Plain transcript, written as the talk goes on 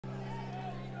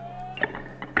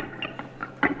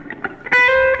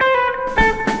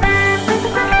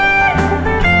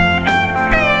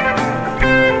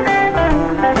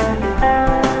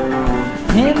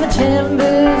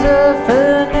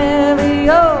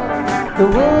The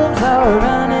wolves are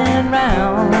running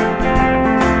round.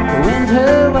 The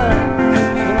winter was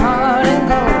so hard and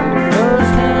cold.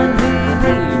 First hand we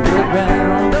leave the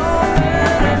ground. Don't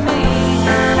murder me,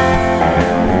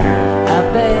 I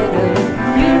beg of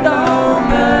you, don't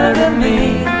murder me.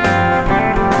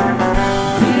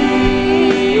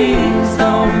 Please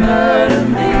don't murder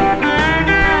me.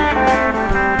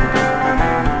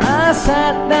 I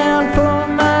sat down for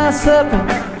my supper.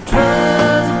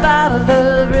 'Twas a bottle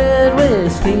of red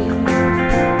whiskey.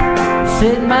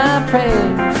 Said my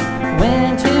prayers,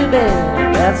 went to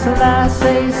bed. That's what I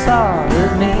say, sorry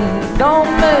of me. Don't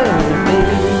murder me,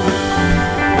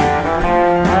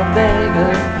 I beg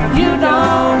of you,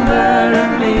 don't murder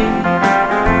me.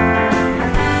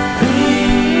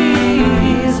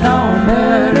 Please don't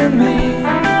murder me.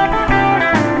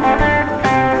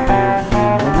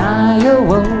 When I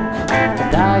awoke, the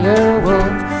dire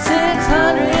wolf,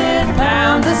 600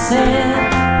 pounds of sin,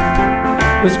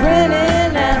 was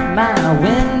grinning at my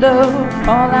window.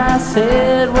 All I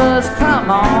said was, come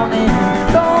on in,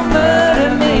 don't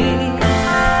murder me.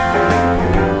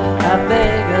 I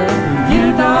beg of you,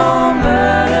 don't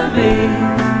murder me.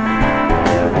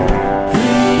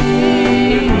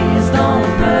 Please don't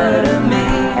murder me.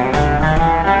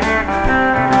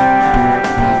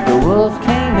 The wolf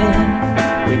came in,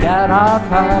 we got our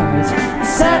cards,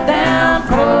 sat down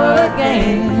for a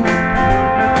game.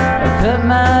 I cut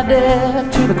my debt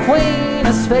to the queen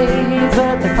of spades,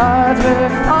 but the cards were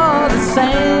all the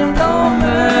same. Don't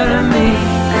murder me,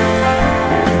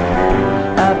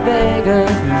 I beg of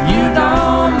you,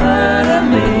 don't murder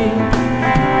me.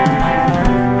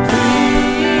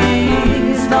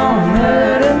 Please don't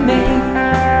murder me.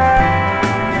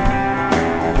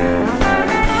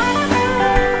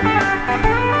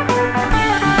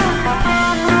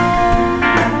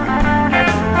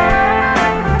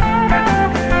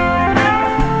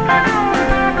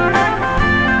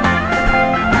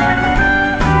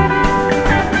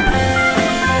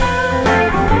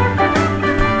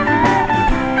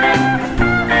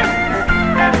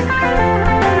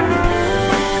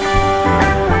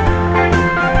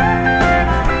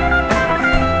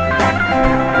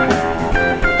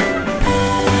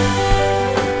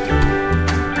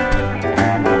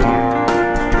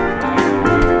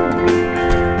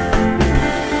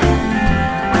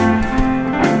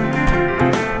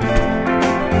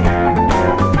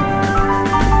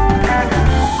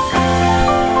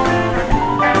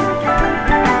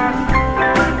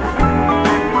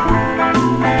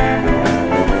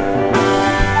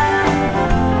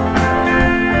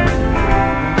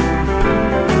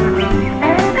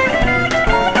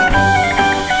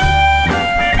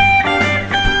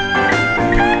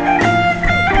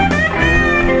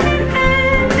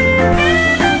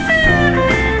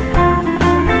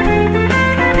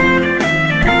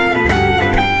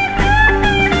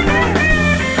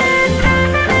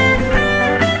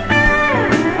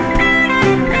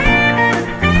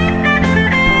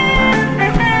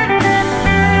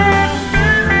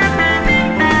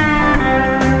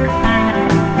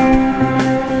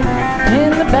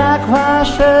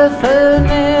 Wash earth and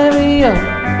Mario,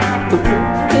 the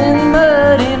broken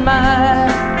muddy mire.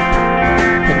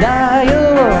 The dire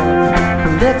wolf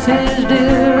collects his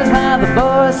dues while the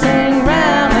boys sing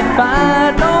round the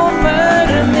fire. Don't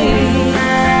murder me,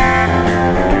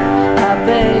 I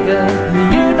beg of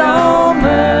you, don't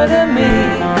murder me.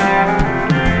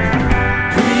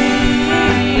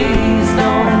 Please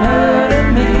don't murder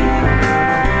me,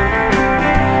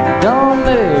 don't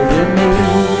murder me.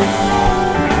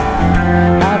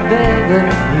 I beg of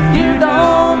you,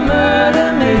 don't murder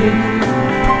me.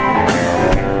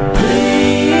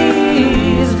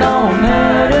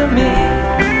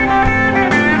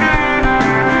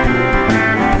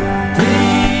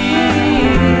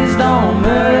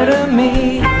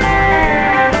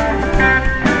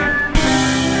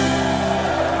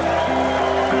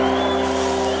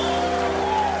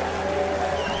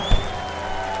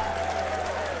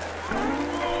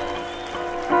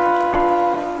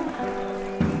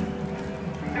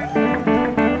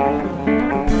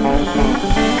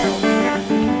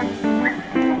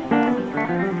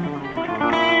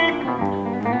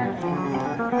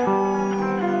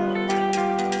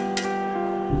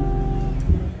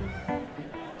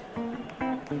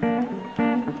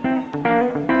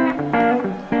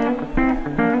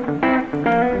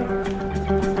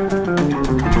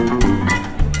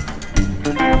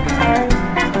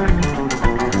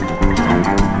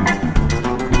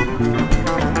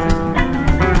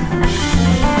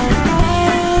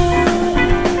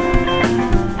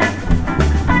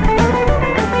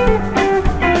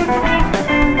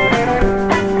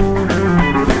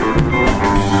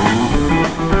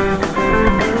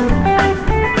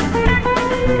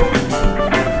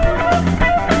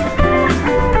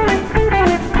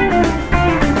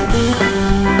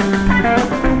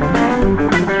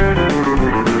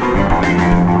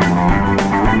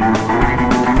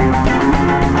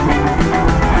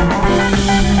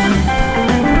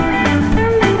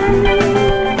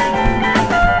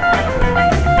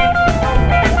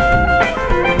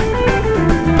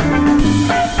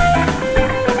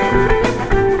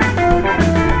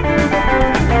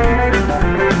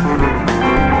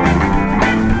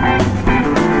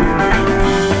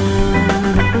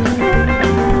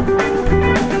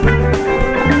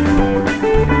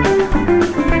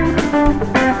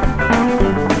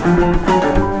 I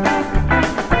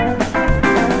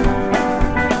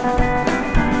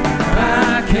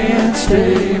can't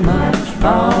stay much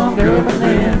longer,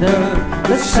 Belinda.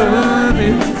 The sun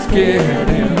is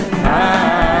getting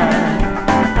high.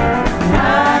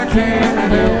 I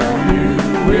can't help you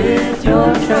with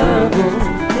your troubles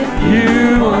if you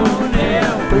won't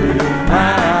help with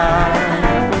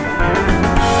mine.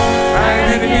 I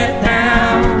gotta get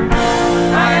down,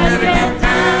 I gotta get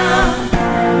down,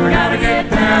 I gotta get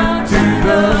down to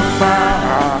the fire.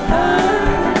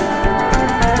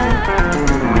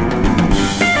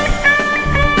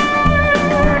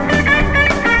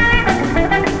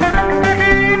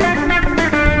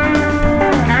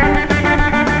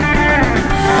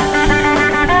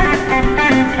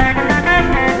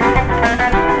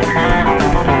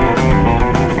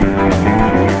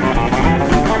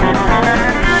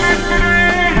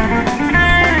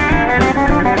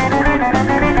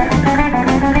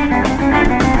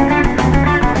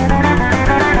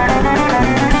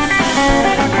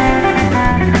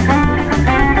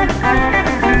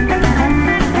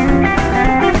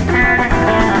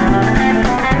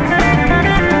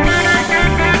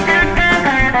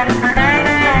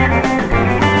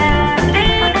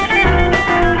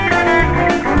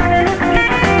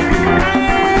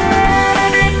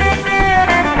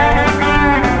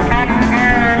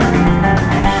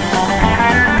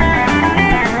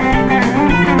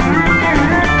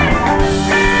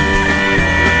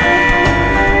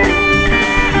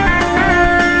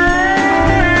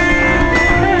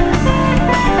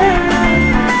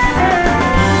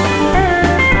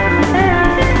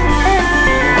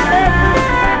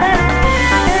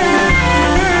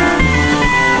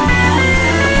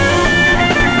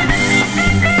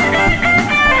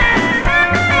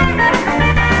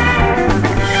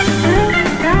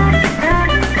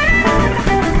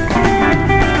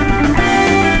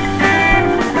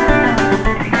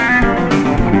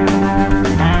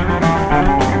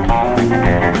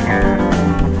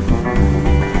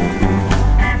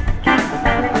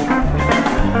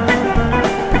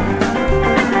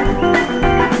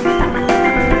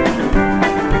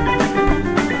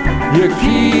 You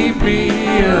keep me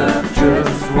up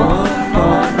just one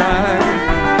more night.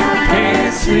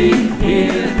 Can't sleep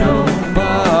here no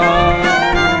more.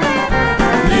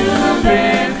 You've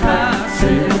been hot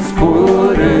since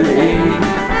 8:15.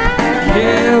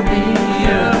 Kept me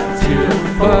up till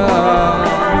 4.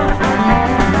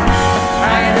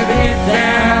 I gotta get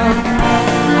down,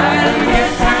 I gotta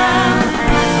get down,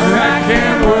 or I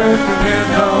can't work again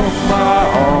no more.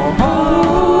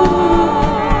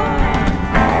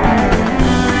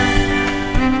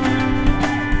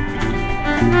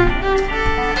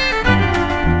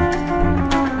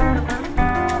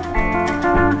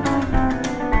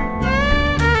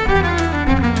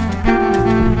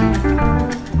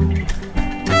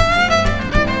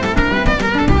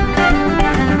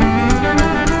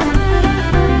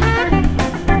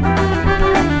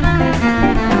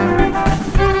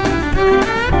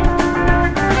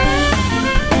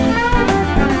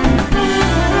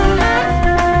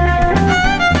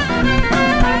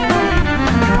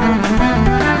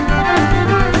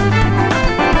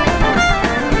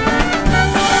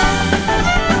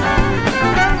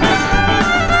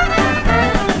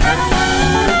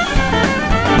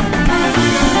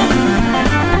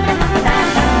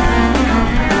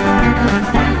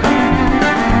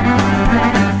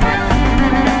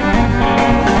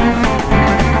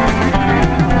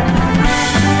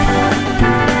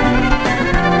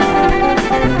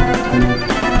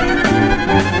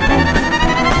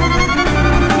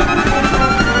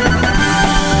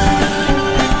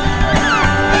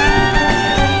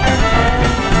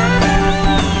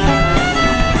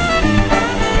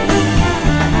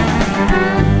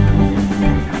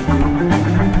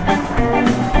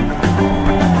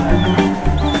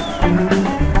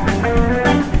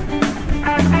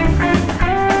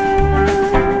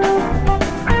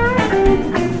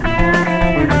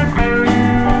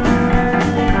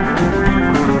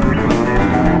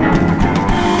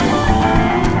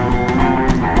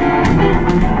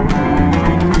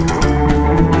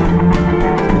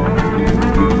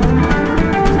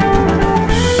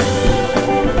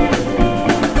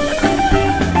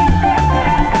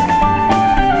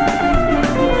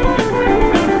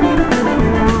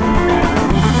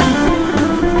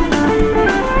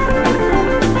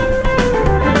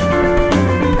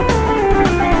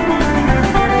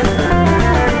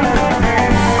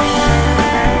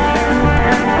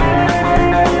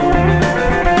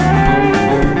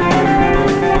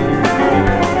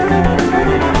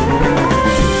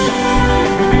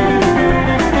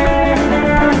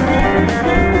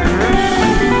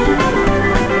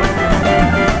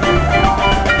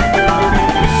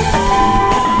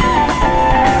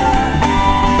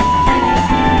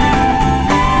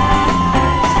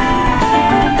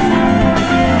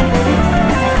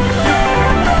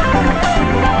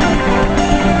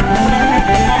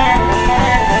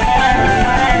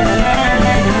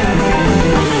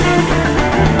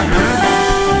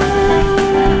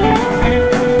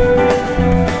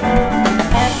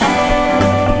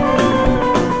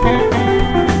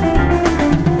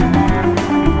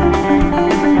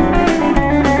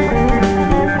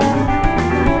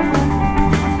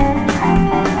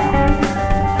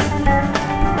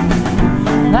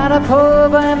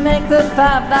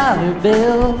 dollar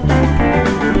bill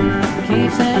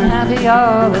keeps him happy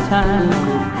all the time.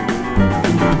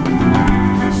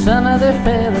 Some other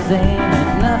fellas ain't at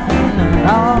nothing at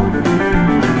all,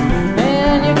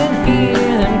 and you can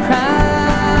hear them cry.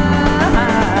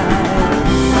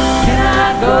 Can I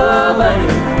go, buddy?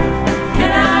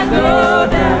 Can I go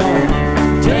down?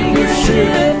 Take your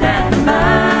shit at the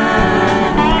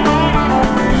mine.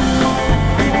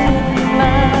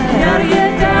 Gotta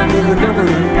get down to the number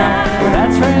 9.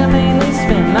 That's where I mainly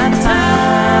spend my time.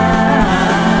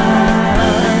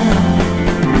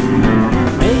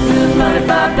 Make good money, $5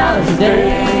 a day.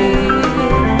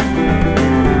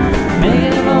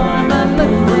 Making it more on my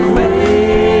move away.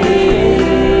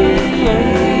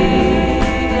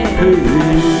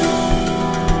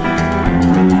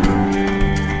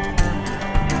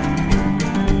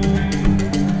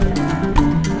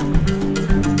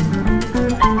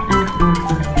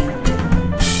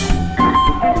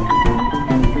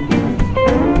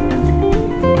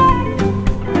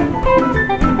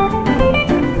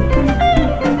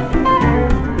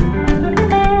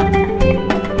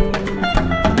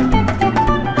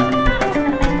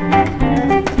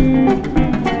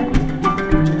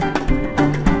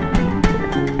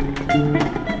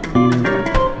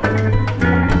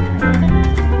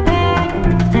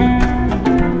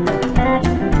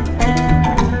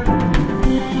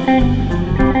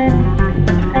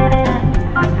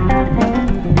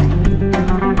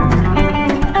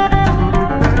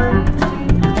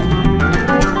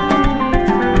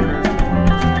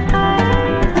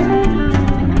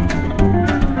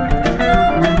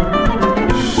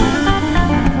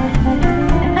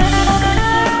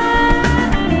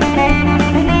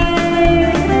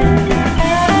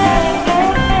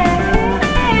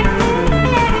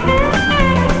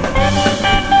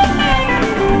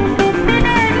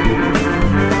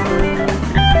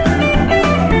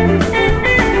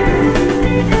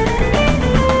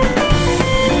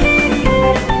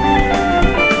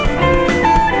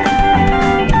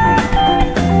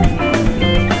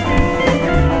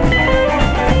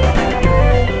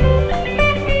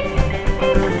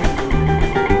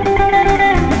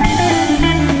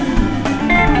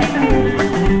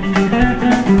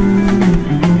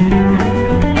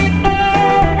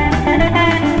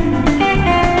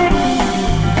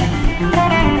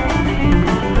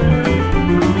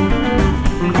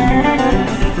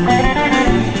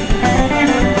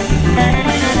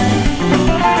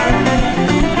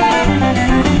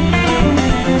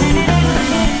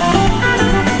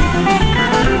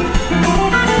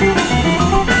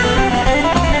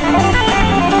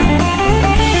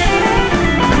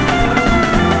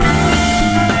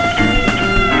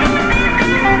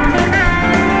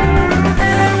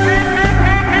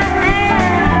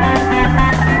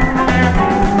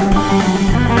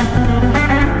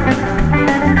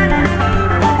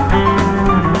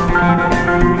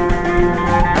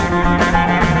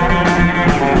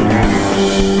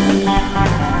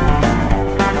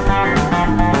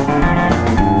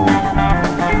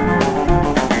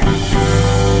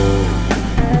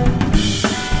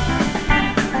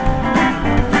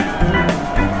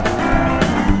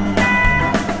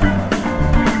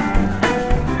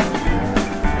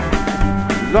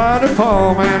 Lord, the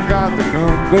poor man got the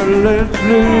Cumberland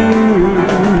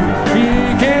blues. He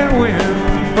can't win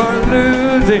but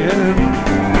losing.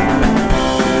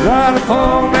 Lord, the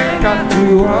poor man got to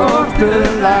walk the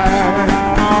line,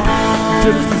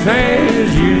 just the same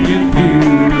as union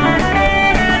dues.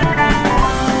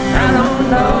 I don't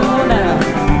know now,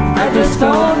 I just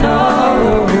don't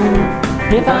know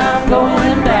if I'm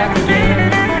going down.